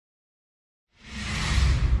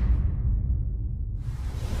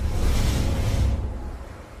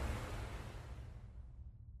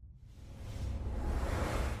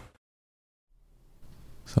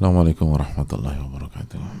Assalamualaikum warahmatullahi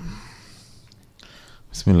wabarakatuh.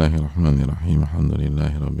 Bismillahirrahmanirrahim.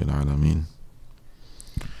 Alhamdulillahi rabbil alamin.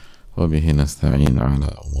 Wa bihi nasta'in ala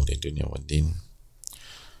umuri dunya waddin.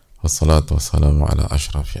 Wassalatu wassalamu ala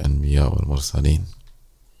ashrafi anbiya wal mursalin.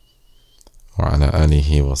 Wa ala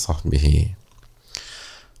alihi wa sahbihi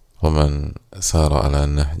wa man sara ala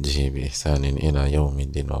nahjihi bi ihsanin ila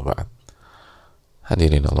yaumiddin wa ba'd.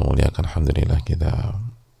 Hadirin Allah muliakan, alhamdulillah kita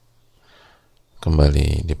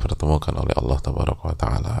kembali dipertemukan oleh Allah Tabaraka wa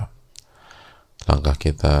Ta'ala. Langkah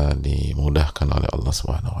kita dimudahkan oleh Allah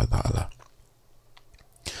Subhanahu wa Ta'ala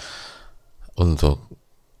untuk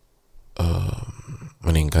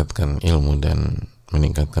meningkatkan ilmu dan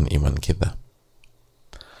meningkatkan iman kita,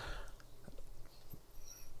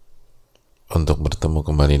 untuk bertemu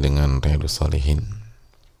kembali dengan Riyaadhush Shaalihiin,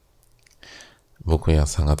 buku yang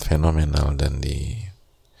sangat fenomenal dan dijadikan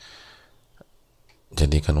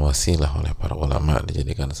wasilah oleh para ulama,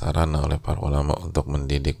 dijadikan sarana oleh para ulama untuk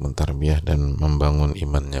mendidik, mentarbiyah dan membangun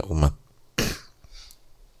imannya umat.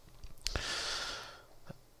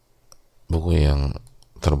 Buku yang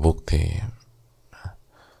terbukti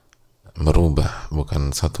merubah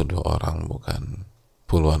bukan satu dua orang, bukan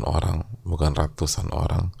puluhan orang, bukan ratusan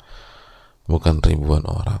orang, bukan ribuan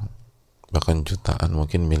orang, bahkan jutaan,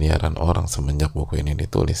 mungkin miliaran orang semenjak buku ini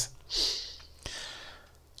ditulis.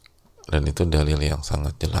 Dan itu dalil yang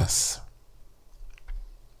sangat jelas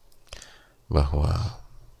bahwa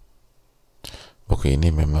buku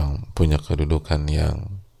ini memang punya kedudukan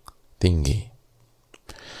yang tinggi,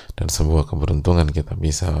 dan sebuah keberuntungan kita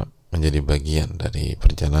bisa menjadi bagian dari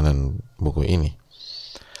perjalanan buku ini.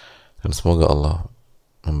 Dan semoga Allah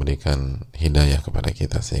memberikan hidayah kepada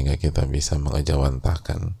kita sehingga kita bisa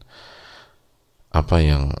mengejawantahkan apa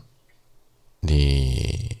yang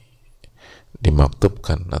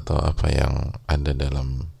dimaktubkan atau apa yang ada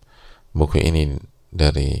dalam buku ini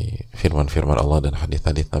dari firman-firman Allah dan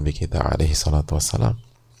hadis-hadis Nabi kita alaihi salatu wassalam.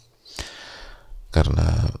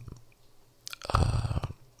 Karena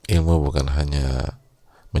ilmu bukan hanya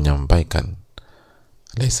menyampaikan,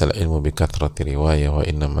 laisal ilmu bikathrati riwayah wa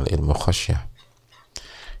innamal ilmu khasyah.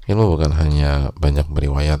 Ilmu bukan hanya banyak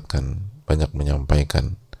meriwayatkan, banyak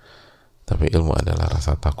menyampaikan, tapi ilmu adalah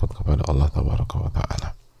rasa takut kepada Allah Tabaraka wa Ta'ala.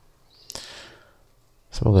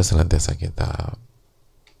 Semoga senantiasa kita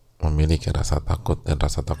memiliki rasa takut dan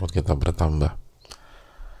rasa takut kita bertambah,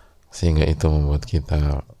 sehingga itu membuat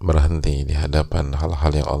kita berhenti di hadapan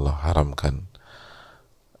hal-hal yang Allah haramkan,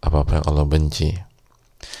 apa-apa yang Allah benci.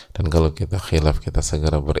 Dan kalau kita khilaf, kita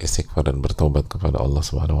segera beristighfar dan bertobat kepada Allah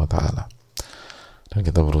Subhanahu wa Ta'ala, dan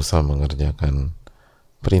kita berusaha mengerjakan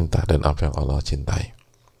perintah dan apa yang Allah cintai.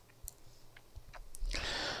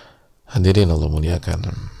 Hadirin Allah muliakan,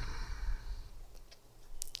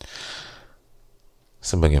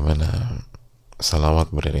 sebagaimana salawat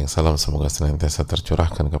beriring salam semoga senantiasa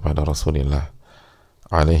tercurahkan kepada Rasulullah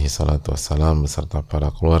alaihi salatu wassalam beserta para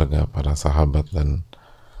keluarga, para sahabat dan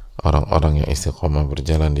orang-orang yang istiqomah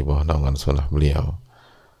berjalan di bawah naungan sunnah beliau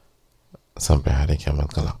sampai hari kiamat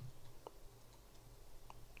kelak.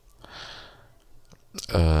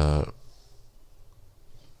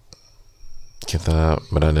 Kita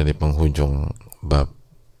berada di penghujung bab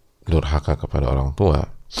durhaka kepada orang tua,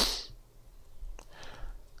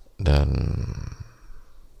 dan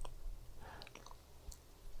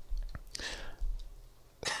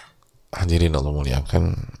hadirin Allah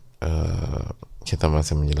muliakan, kita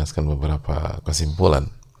masih menjelaskan beberapa kesimpulan,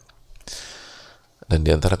 dan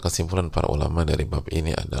di antara kesimpulan para ulama dari bab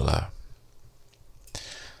ini adalah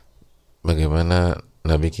bagaimana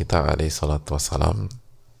Nabi kita alaihi salatu wassalam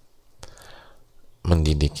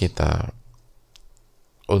mendidik kita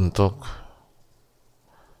untuk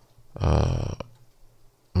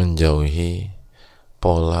menjauhi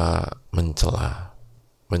pola mencela,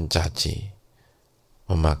 mencaci,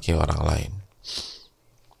 memaki orang lain.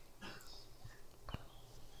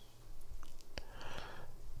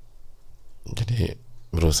 Jadi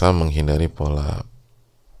berusaha menghindari pola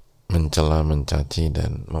mencela, mencaci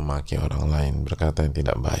dan memaki orang lain, berkata yang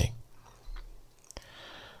tidak baik.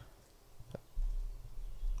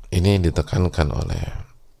 Ini ditekankan oleh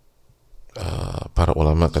para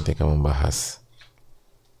ulama ketika membahas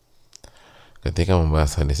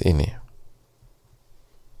hadis ini.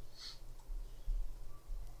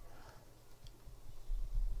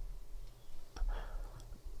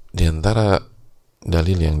 Di antara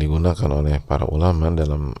dalil yang digunakan oleh para ulama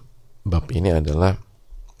dalam bab ini adalah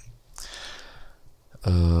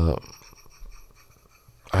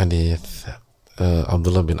hadis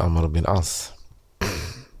Abdullah bin Amr bin As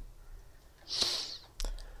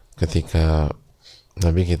ketika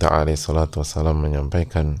Nabi kita alaihi salatu wassalam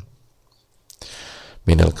menyampaikan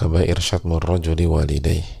minal kabair syatmur rajuli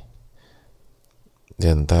walidayh, di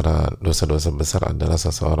antara dosa-dosa besar adalah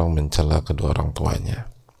seseorang mencela kedua orang tuanya,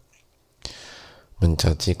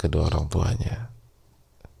 mencaci kedua orang tuanya.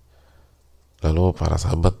 Lalu para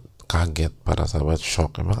sahabat kaget, para sahabat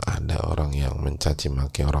shock, emang ada orang yang mencaci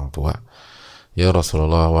maki orang tua? Ya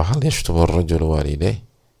Rasulullah, wa hal yashtumur rajulu walidayh?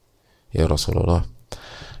 Ya Rasulullah,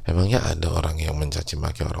 emangnya ada orang yang mencaci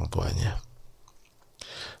maki orang tuanya?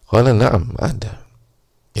 Qala na'am, ada.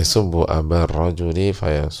 Yasubbu abar rajuli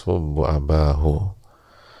fayasubbu abahu.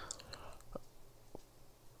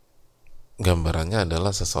 Gambarannya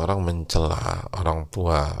adalah seseorang mencela orang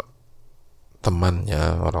tua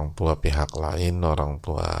temannya, orang tua pihak lain, orang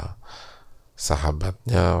tua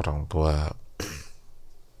sahabatnya, orang tua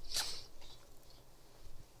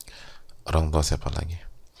siapa lagi?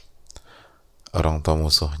 Orang tua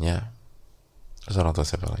musuhnya. Terus orang tua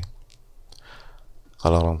siapa lagi?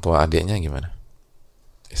 Kalau orang tua adiknya gimana?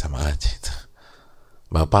 Ya sama aja itu.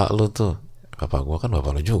 Bapak lu tuh, bapak gua kan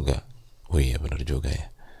bapak lu juga. Oh iya benar juga ya.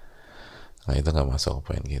 Nah itu nggak masuk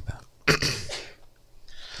ke poin kita.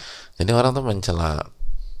 Jadi orang tuh mencela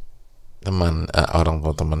teman, orang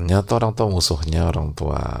tua temannya atau orang tua musuhnya, orang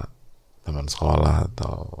tua teman sekolah,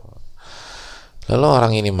 atau lalu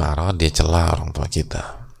orang ini marah, dia cela orang tua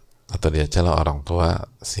kita, atau dia cela orang tua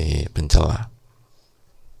si pencela,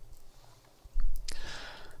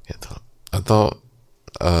 gitu. Atau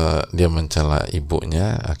dia mencela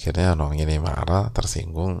ibunya, akhirnya orang ini marah,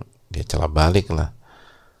 tersinggung, dia cela balik lah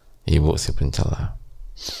ibu si pencela.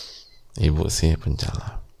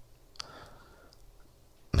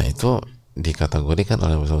 Nah itu dikategorikan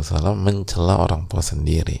oleh Rasulullah SAW mencela orang tua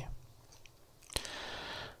sendiri.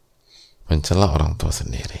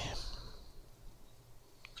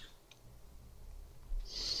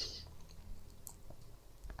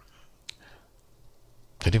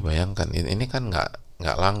 Jadi bayangkan, ini kan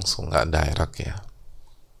nggak langsung, nggak direct ya,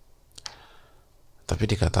 tapi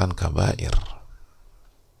dikatakan kabair.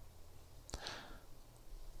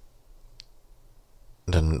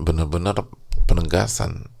 Dan benar-benar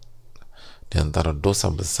penegasan di antara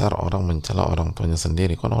dosa besar orang mencela orang tuanya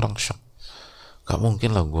sendiri. Kan orang shock, gak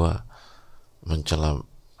mungkin lah gue mencela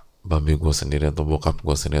babi gue sendiri, atau bokap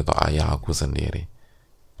gue sendiri, atau ayah aku sendiri.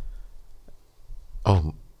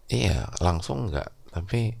 Oh iya, langsung enggak,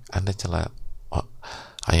 tapi Anda cela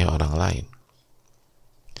ayah orang lain.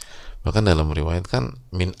 Bahkan dalam riwayat kan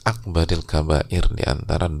min akbaril kabair, di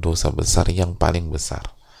antara dosa besar yang paling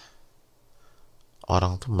besar,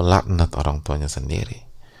 orang tuh melaknat orang tuanya sendiri.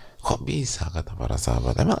 Kok bisa, kata para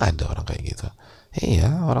sahabat? Emang ada orang kayak gitu?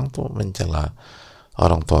 Iya, orang tuh mencela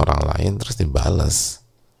orang tua orang lain terus dibalas.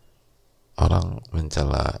 Orang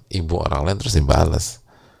mencela ibu orang lain terus dibalas.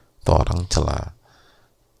 Tuh orang cela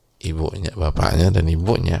ibunya, bapaknya dan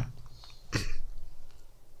ibunya.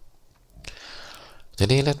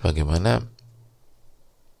 Jadi lihat bagaimana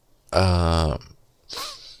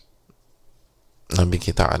Nabi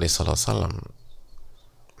kita alaihi salam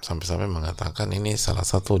sampai-sampai mengatakan ini salah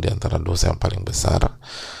satu di antara dosa yang paling besar.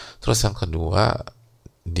 Terus yang kedua,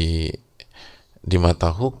 di mata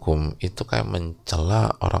hukum itu kayak mencela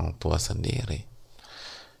orang tua sendiri.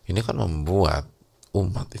 Ini kan membuat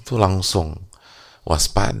umat itu langsung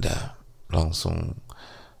waspada, langsung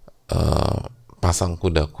pasang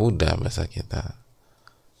kuda-kuda bahasa kita,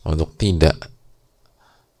 untuk tidak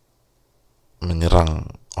menyerang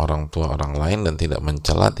orang tua orang lain dan tidak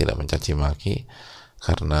mencela, tidak mencaci maki,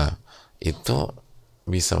 karena itu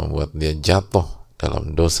bisa membuat dia jatuh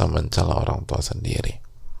dalam dosa mencela orang tua sendiri.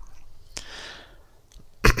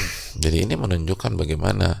 Jadi ini menunjukkan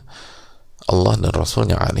bagaimana Allah dan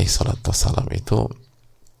Rasulnya alaihi salatu wassalam itu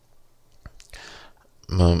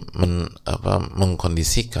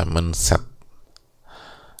mengkondisikan, men-set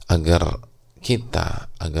agar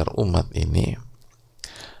umat ini,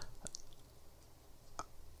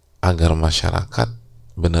 agar masyarakat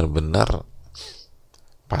benar-benar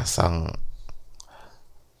pasang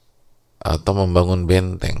atau membangun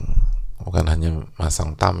benteng, bukan hanya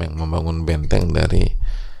masang tameng, membangun benteng dari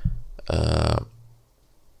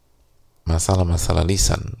masalah-masalah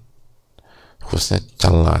lisan, khususnya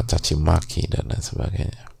cela, caci maki dan lain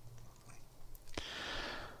sebagainya.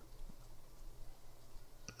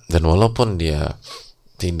 Dan walaupun dia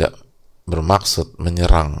tidak bermaksud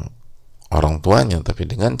menyerang orang tuanya, tapi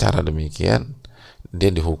dengan cara demikian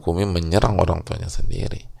dia dihukumi menyerang orang tuanya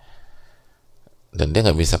sendiri. Dan dia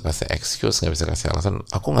nggak bisa kasih excuse, nggak bisa kasih alasan,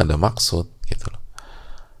 aku nggak ada maksud gitu loh,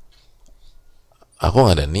 aku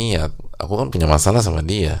nggak ada niat, aku kan punya masalah sama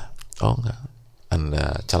dia. Oh enggak,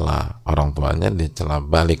 Anda cela orang tuanya, dia cela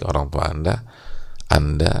balik orang tua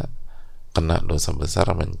Anda kena dosa besar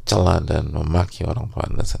mencela dan memaki orang tua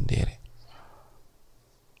Anda sendiri.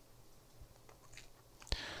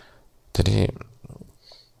 Jadi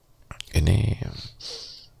ini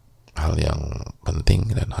hal yang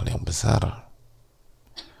penting dan hal yang besar.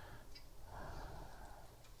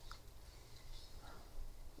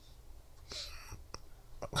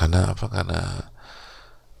 Karena apa? Karena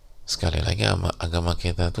sekali lagi agama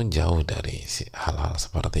kita tuh jauh dari hal-hal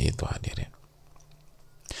seperti itu, hadirin.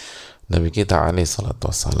 Nabi kita alaihi salatu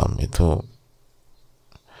wassalam itu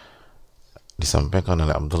disampaikan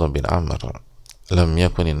oleh Abdullah bin Amr, lam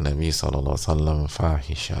yakunin Nabi sallallahu alaihi wasallam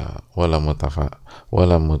fahisha wala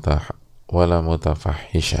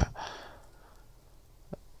mutafahisha.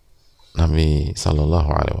 Nabi sallallahu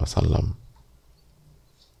alaihi wasallam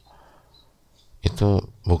itu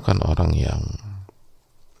bukan orang yang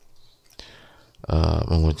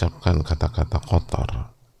mengucapkan kata-kata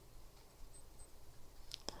kotor,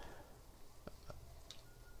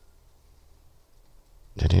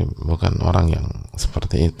 jadi bukan orang yang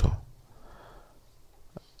seperti itu.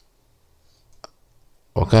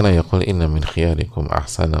 Wa kana yaqul inna min khiyarikum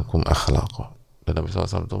ahsanakum akhlaqa. Dan Nabi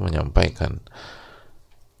SAW itu menyampaikan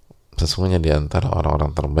sesungguhnya di antara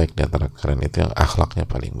orang-orang terbaik di antara kalian itu yang akhlaknya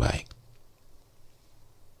paling baik.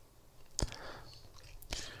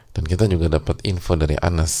 Dan kita juga dapat info dari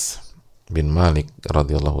Anas bin Malik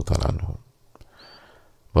radhiyallahu ta'ala anhu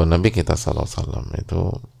bahwa Nabi kita sallallahu alaihi wasallam itu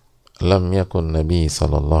lam yakun Nabi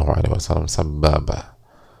sallallahu alaihi wasallam sabbaba.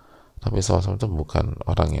 Nabi SAW itu bukan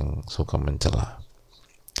orang yang suka mencela,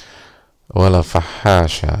 wala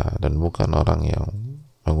fahasha, dan bukan orang yang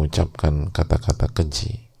mengucapkan kata-kata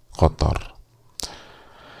keji, kotor,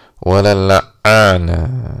 wala la'ana,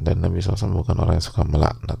 dan Nabi SAW bukan orang yang suka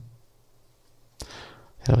melaknat.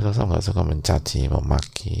 Nabi SAW nggak suka mencaci,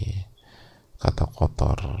 memaki, kata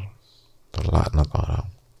kotor, terlaknat orang.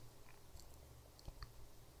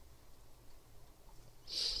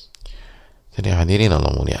 Jadi hadirin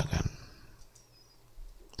Allah muliakan,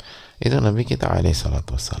 itu Nabi kita alaihi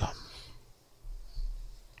salatu wassalam,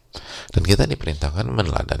 dan kita diperintahkan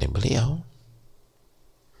meneladani beliau.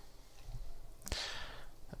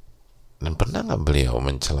 Dan pernah nggak beliau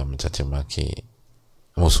mencela, mencaci maki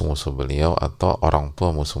musuh-musuh beliau atau orang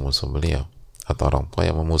tua musuh-musuh beliau atau orang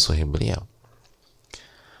tua yang memusuhi beliau?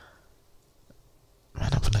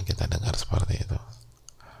 Mana pernah kita dengar seperti itu?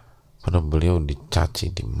 Padahal beliau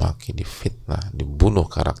dicaci, dimaki, difitnah, dibunuh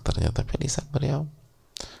karakternya, tapi lisan beliau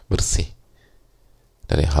bersih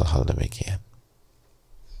dari hal-hal demikian.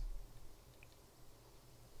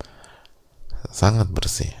 Sangat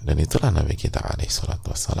bersih. Dan itulah Nabi kita alaihi salatu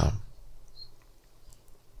wassalam.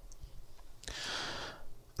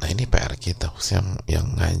 Nah, ini PR kita khusus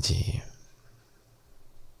yang ngaji.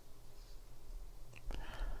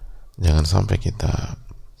 Jangan sampai kita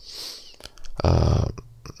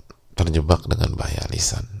terjebak dengan bahaya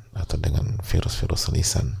lisan atau dengan virus-virus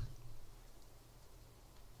lisan.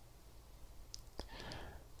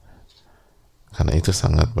 Karena itu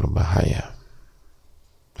sangat berbahaya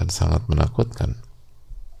dan sangat menakutkan.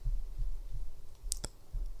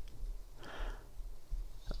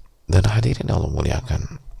 Dan hadirin Allah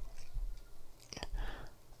muliakan,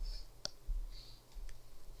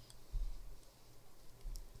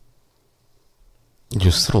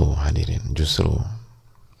 justru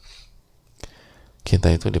kita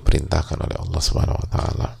itu diperintahkan oleh Allah Subhanahu wa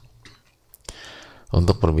taala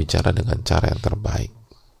untuk berbicara dengan cara yang terbaik,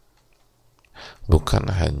 bukan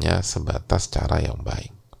hanya sebatas cara yang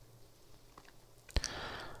baik.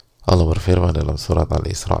 Allah berfirman dalam surat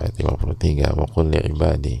Al-Isra ayat 53, wa qul li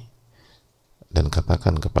ibadi, dan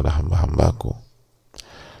katakan kepada hamba-hambaku,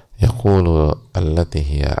 yaqulu allati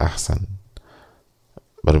hiya ahsan,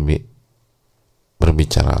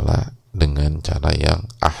 berbicaralah dengan cara yang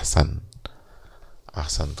ahsan.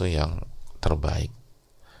 Ahsan itu yang terbaik.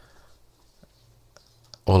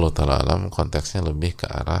 Allah ta'ala alam, konteksnya lebih ke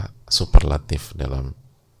arah superlatif dalam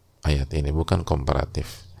ayat ini, bukan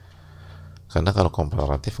komparatif. Karena kalau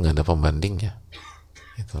komparatif nggak ada pembandingnya,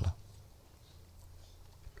 itulah.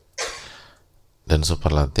 Dan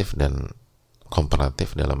superlatif dan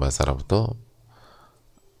komparatif dalam bahasa Arab itu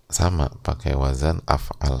sama, pakai wazan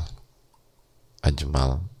af'al,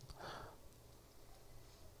 ajmal,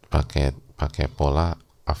 pakai pola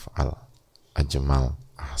af'al, ajmal,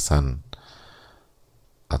 ahsan,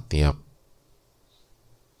 atyab.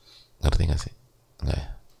 Ngerti gak sih? Enggak ya?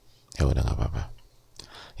 Ya udah, gak apa-apa.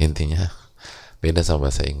 Intinya beda sama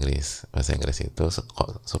bahasa Inggris. Bahasa Inggris itu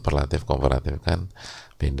superlatif, komparatif kan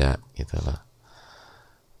beda gitu loh.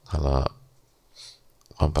 Kalau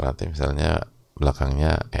komparatif misalnya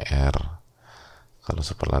belakangnya ER, kalau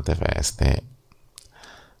superlatif EST.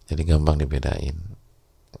 Jadi gampang dibedain.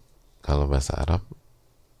 Kalau bahasa Arab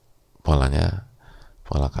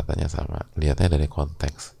pola katanya sama, lihatnya dari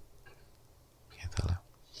konteks gitulah.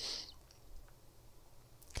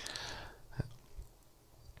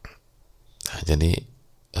 Nah, jadi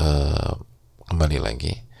kembali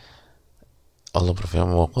lagi Allah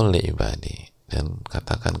berfirman wa qul li ibadi, dan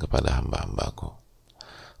katakan kepada hamba-hambaku.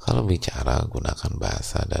 Kalau bicara gunakan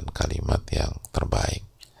bahasa dan kalimat yang terbaik.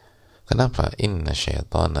 Kenapa? Inna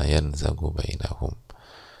syaitana yanzagu bainahum.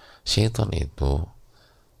 Syaitan itu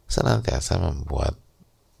senantiasa membuat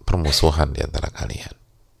permusuhan di antara kalian,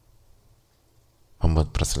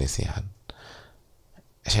 membuat perselisihan.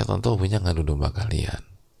 Syaitan tuh punya ngadu domba kalian.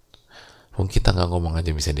 Mungkin kita nggak ngomong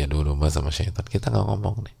aja bisa dia adu domba sama syaitan. Kita nggak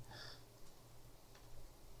ngomong nih.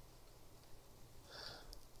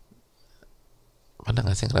 Pernah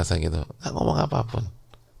nggak sih ngerasa gitu? Nggak ngomong apapun,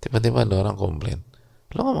 tiba-tiba ada orang komplain,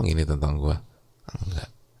 lo ngomong ini tentang gua? Enggak.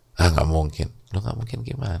 Nggak mungkin. Lo nggak mungkin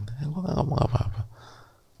gimana? Gua nggak ngomong apa-apa.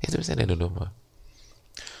 Itu bisa dia adu domba.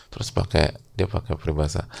 Terus dia pakai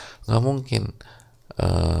peribahasa, nggak mungkin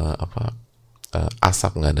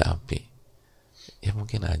asap nggak ada api. Ya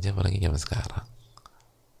mungkin aja, apalagi zaman sekarang.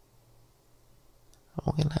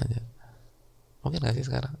 Mungkin aja. Mungkin nggak sih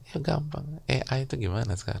sekarang? Ya gampang. AI itu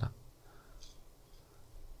gimana sekarang?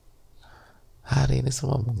 Hari ini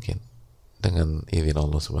semua mungkin dengan izin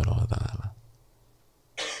Allah Subhanahu Wa Taala.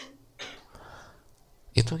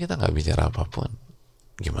 Itu kita nggak bicara apapun.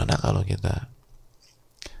 Gimana kalau kita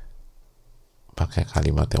pakai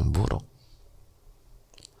kalimat yang buruk?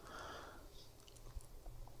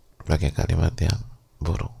 Pakai kalimat yang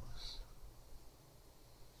buruk.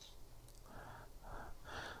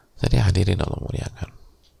 Jadi hadirin Allah muliakan.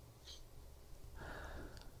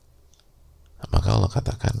 Maka Allah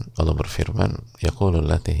katakan, Allah berfirman, yaqulul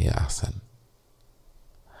lati hiya ahsan.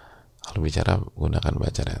 Kalau bicara gunakan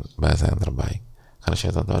bahasa yang terbaik. Karena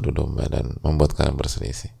syaitan itu adu domba dan membuat kalian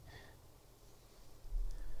berselisih.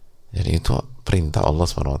 Jadi itu perintah Allah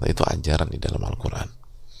SWT, itu ajaran di dalam Al-Quran.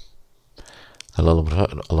 Kalau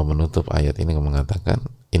Allah menutup ayat ini mengatakan,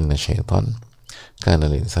 inna syaitan kana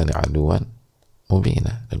lil insani aduwan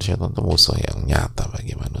mubina. Dan syaitan itu musuh yang nyata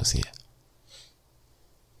bagi manusia.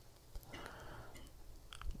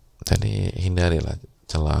 Jadi hindarilah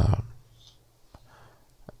celah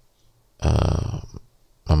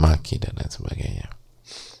memaki dan lain sebagainya.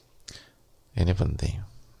 Ini penting.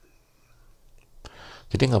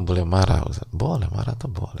 Jadi nggak boleh marah, Ustaz. Boleh marah tuh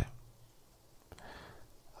boleh.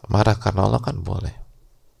 Marah karena Allah kan boleh.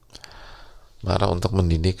 Marah untuk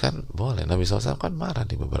mendidikan boleh. Nabi SAW kan marah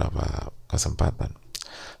di beberapa kesempatan.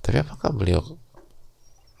 Tapi apakah beliau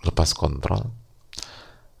lepas kontrol?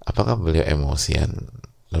 Apakah beliau emosian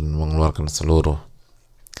dan mengeluarkan seluruh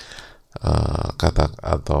kata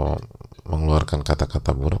atau mengeluarkan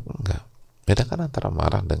kata-kata buruk? Enggak. Bedakan antara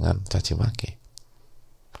marah dengan caci maki.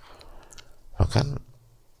 Bahkan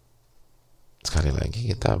sekali lagi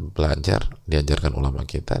kita belajar, diajarkan ulama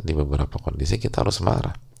kita di beberapa kondisi kita harus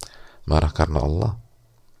marah karena Allah.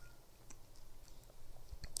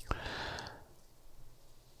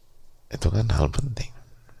 Itu kan hal penting.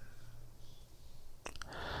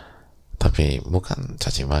 Tapi bukan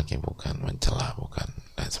caci maki, bukan mencela, bukan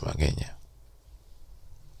dan sebagainya.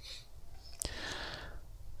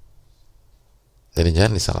 Jadi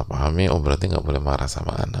jangan disalahpahami, oh berarti nggak boleh marah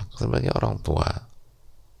sama anak. Sebagai orang tua,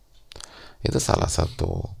 itu salah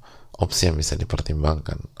satu opsi yang bisa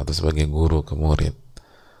dipertimbangkan, atau sebagai guru ke murid.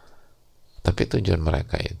 Tapi tujuan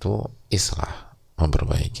mereka itu islah,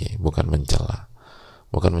 memperbaiki, bukan mencela,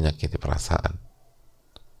 bukan menyakiti perasaan.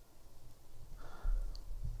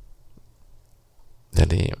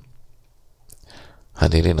 Jadi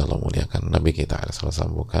hadirin Allah muliakan, Nabi kita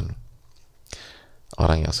SAW bukan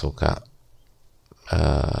orang yang suka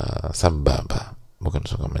sabbaba, bukan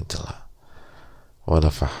suka mencela, wala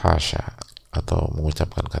fahasya, atau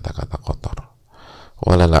mengucapkan kata-kata kotor,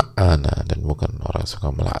 wala la'ana, dan bukan orang yang suka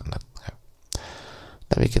melaknat.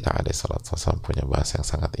 Nabi kita SAW punya bahasa yang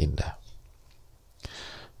sangat indah.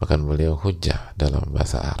 Bahkan beliau hujjah dalam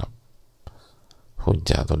bahasa Arab,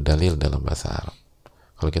 hujjah atau dalil dalam bahasa Arab.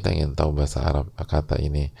 Kalau kita ingin tahu bahasa Arab, kata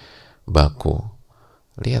ini baku,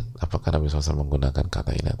 lihat apakah Nabi SAW menggunakan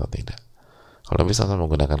kata ini atau tidak. Kalau Nabi SAW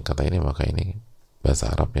menggunakan kata ini, maka ini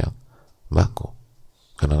bahasa Arab yang baku.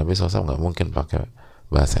 Karena Nabi SAW nggak mungkin pakai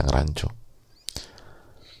bahasa yang rancu.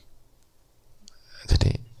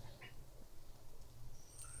 Jadi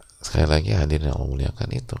sekali lagi hadirin yang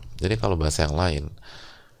memuliakan itu. Jadi kalau bahasa yang lain,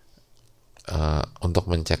 untuk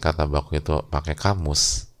mencek kata baku itu pakai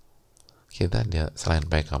kamus. Kita selain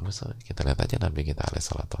pakai kamus, kita lihat aja Nabi kita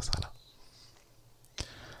alaihissalatu wassalam.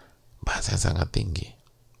 Bahasa yang sangat tinggi.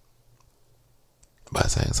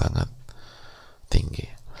 bahasa yang sangat tinggi.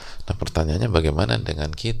 Nah, pertanyaannya bagaimana dengan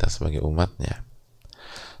kita sebagai umatnya?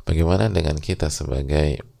 Bagaimana dengan kita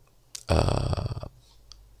sebagai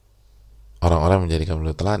orang-orang yang menjadikan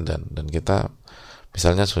beliau teladan, dan kita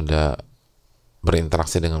misalnya sudah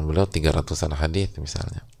berinteraksi dengan beliau 300-an hadis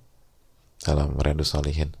misalnya dalam Riyaadhush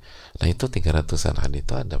Shaalihiin. Nah, itu 300-an hadis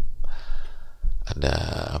itu ada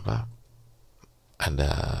apa? Ada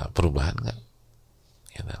perubahan nggak?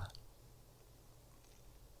 Gitu.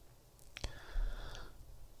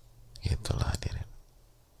 Gitulah hadirin.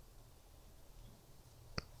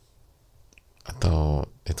 Atau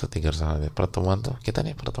itu 300 hadis. Pertemuan tuh kita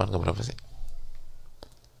nih pertemuan keberapa sih?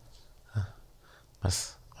 Hah?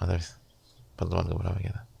 Mas pertemuan keberapa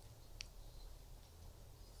kita?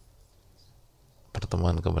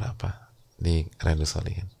 Pertemuan keberapa di Riyaadhush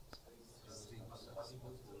Shaalihiin?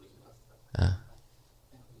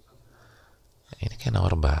 Ini kayak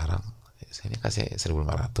nawar barang. Sini kasih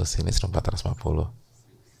 1.500, sini 1.450.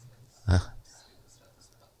 Hah?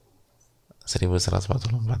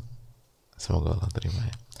 1.144. Semoga Allah terima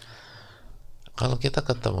ya. Kalau kita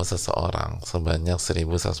ketemu seseorang sebanyak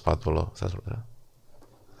 1.144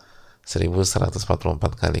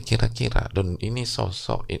 kali kira-kira, dan ini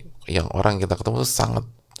sosok yang orang kita ketemu sangat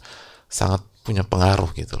sangat punya pengaruh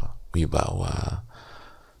gitu loh, wibawa,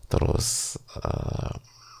 terus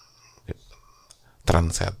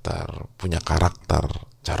trendsetter, punya karakter,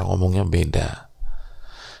 cara ngomongnya beda.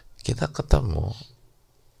 Kita ketemu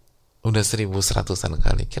udah 1.100-an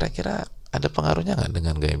kali, kira-kira ada pengaruhnya nggak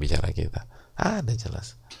dengan gaya bicara kita? Ada,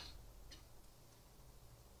 jelas.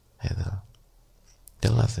 Itu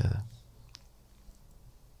jelas ya,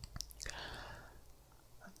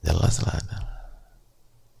 jelas lah ada.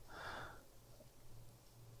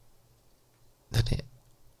 Jadi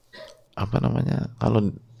apa namanya,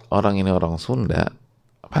 kalau orang ini orang Sunda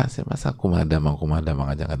pasti, masa kumadamang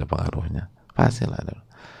aja nggak ada pengaruhnya, pasti lah ada.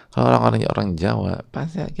 Kalau orang Jawa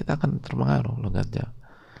pasti kita akan terpengaruh logat Jawa.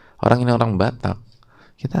 Orang ini orang Batak,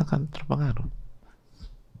 kita akan terpengaruh.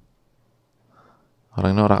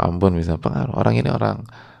 Orang ini orang Ambon bisa pengaruh. Orang ini orang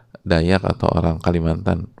Dayak atau orang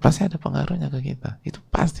Kalimantan, pasti ada pengaruhnya ke kita. Itu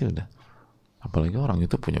pasti udah. Apalagi orang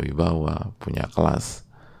itu punya wibawa, punya kelas.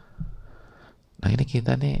 Nah, ini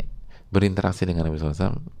kita nih berinteraksi dengan Nabi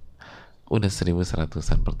SAW udah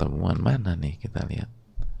 1.100-an pertemuan, mana nih kita lihat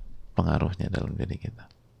pengaruhnya dalam diri kita?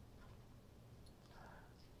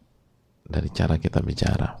 Dari cara kita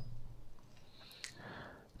bicara,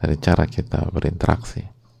 dari cara kita berinteraksi.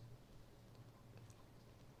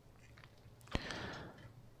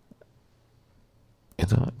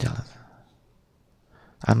 Itu jelas.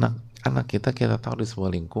 Anak kita tahu di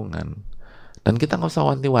sebuah lingkungan, dan kita nggak usah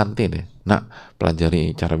wanti-wanti deh, nak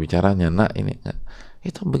pelajari cara bicaranya, nak ini nggak.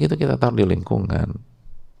 Itu begitu kita tahu di lingkungan,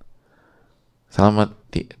 selama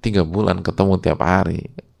 3 bulan ketemu tiap hari,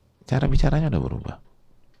 cara bicaranya udah berubah.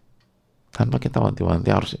 Tanpa kita wanti-wanti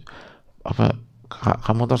harus apa,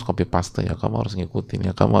 kamu terus copy paste ya, kamu harus ngikutin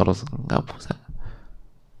ya, kamu harus, nggak usah,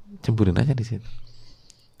 ceburin aja di situ.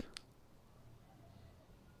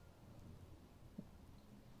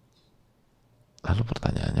 Lalu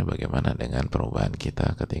pertanyaannya, bagaimana dengan perubahan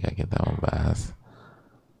kita ketika kita membahas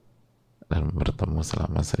dan bertemu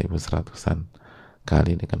selama 1.100-an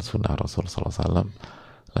kali dengan sunnah Rasul SAW,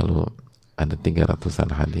 lalu ada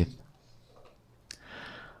 300-an hadis.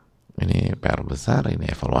 Ini PR besar, ini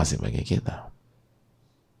evaluasi bagi kita.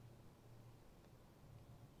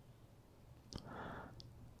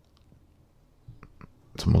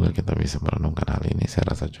 Semoga kita bisa merenungkan hal ini.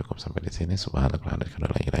 Saya rasa cukup sampai di sini. Subhanallah, la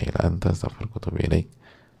ilaha illa anta, astaghfiruka wa atubu ilaik.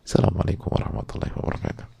 Assalamualaikum warahmatullahi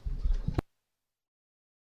wabarakatuh.